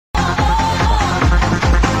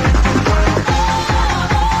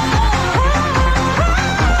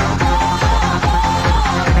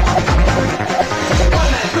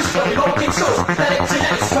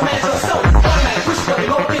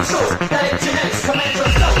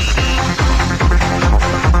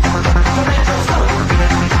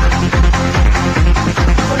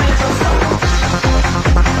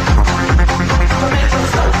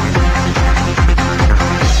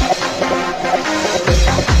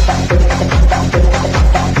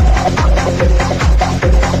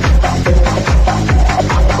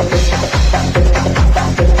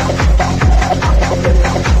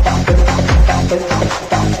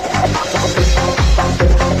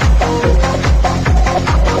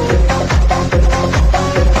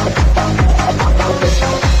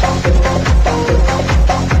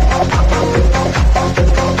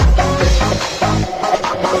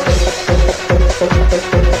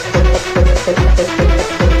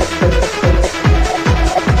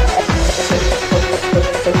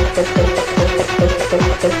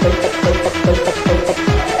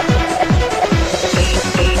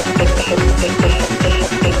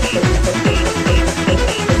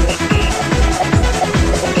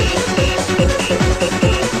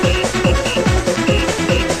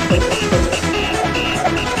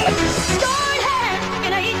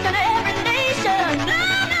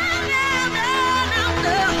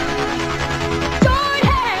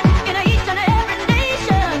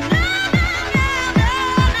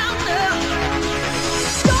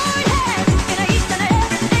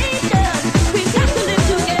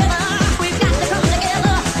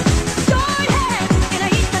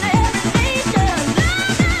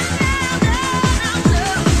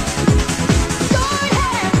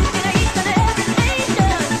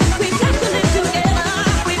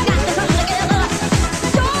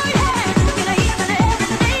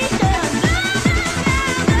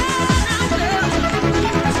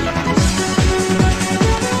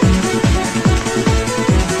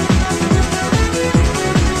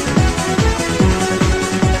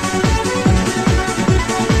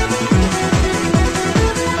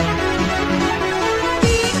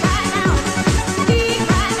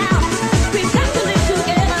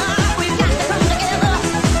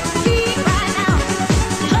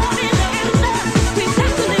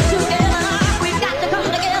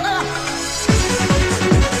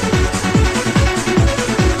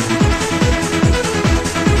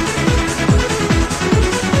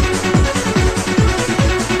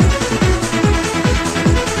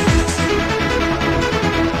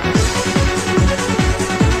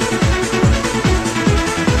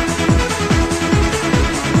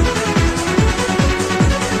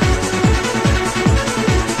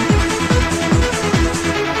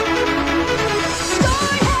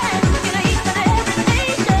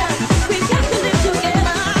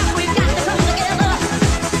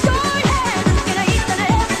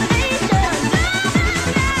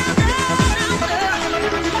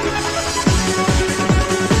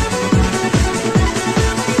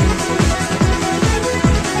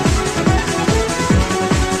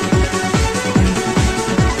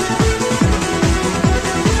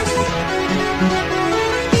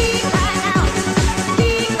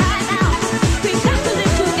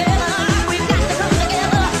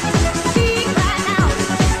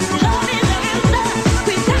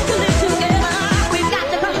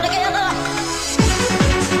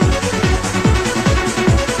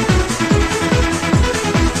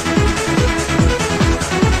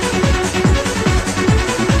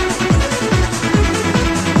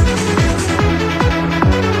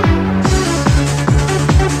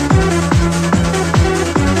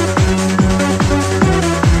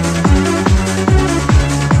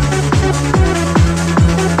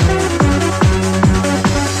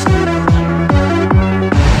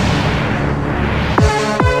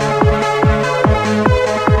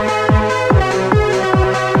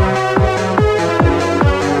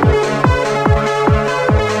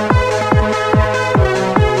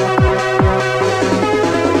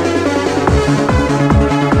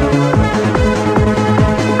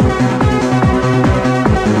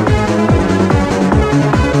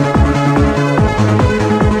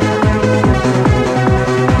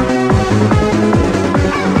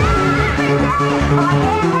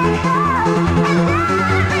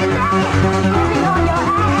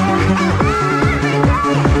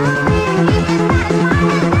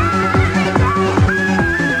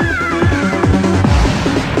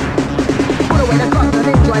away the drugs and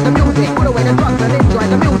enjoy the music. Put away the drugs and enjoy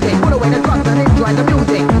the music. Put away the drugs and enjoy the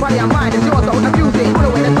music. Body and mind is yours, don't abuse it. Put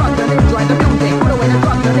away the drugs and enjoy the music. Put away the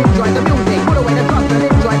drugs and enjoy the music. Put away the drugs and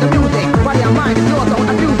enjoy the music. Body and mind is yours, don't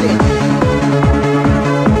abuse it.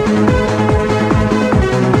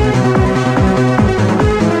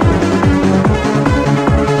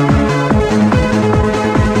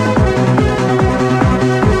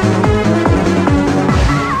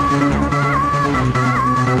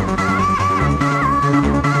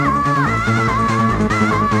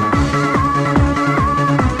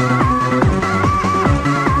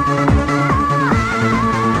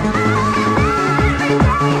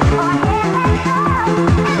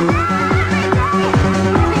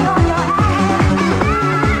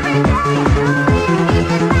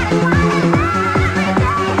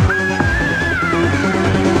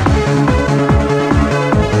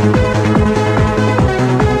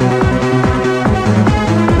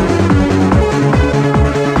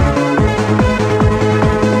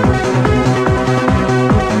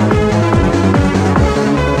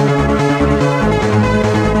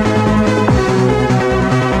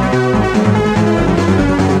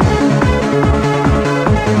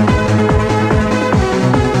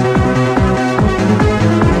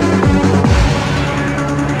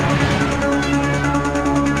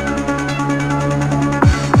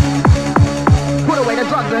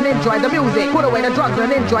 Enjoy the music. Put away the drugs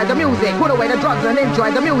and enjoy the music. Put away the drugs and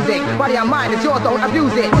enjoy the music. Body and mind is yours, don't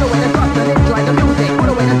abuse it. Put away the drugs and enjoy the music.